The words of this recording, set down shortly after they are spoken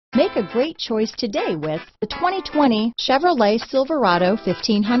Make a great choice today with the 2020 Chevrolet Silverado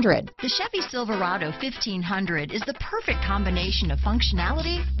 1500. The Chevy Silverado 1500 is the perfect combination of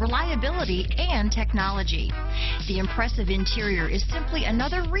functionality, reliability, and technology. The impressive interior is simply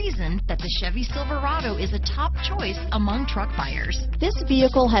another reason that the Chevy Silverado is a top choice among truck buyers. This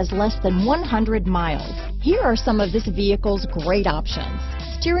vehicle has less than 100 miles. Here are some of this vehicle's great options: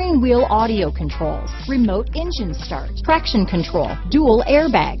 steering wheel audio controls, remote engine start, traction control, dual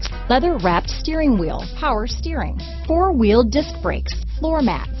airbags, leather-wrapped steering wheel, power steering, four-wheel disc brakes, floor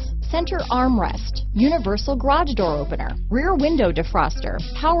mats, center armrest, universal garage door opener, rear window defroster,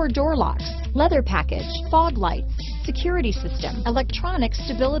 power door locks, leather package, fog lights, security system, electronic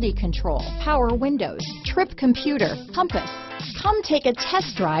stability control, power windows, trip computer, compass. Come take a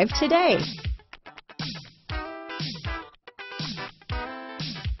test drive today.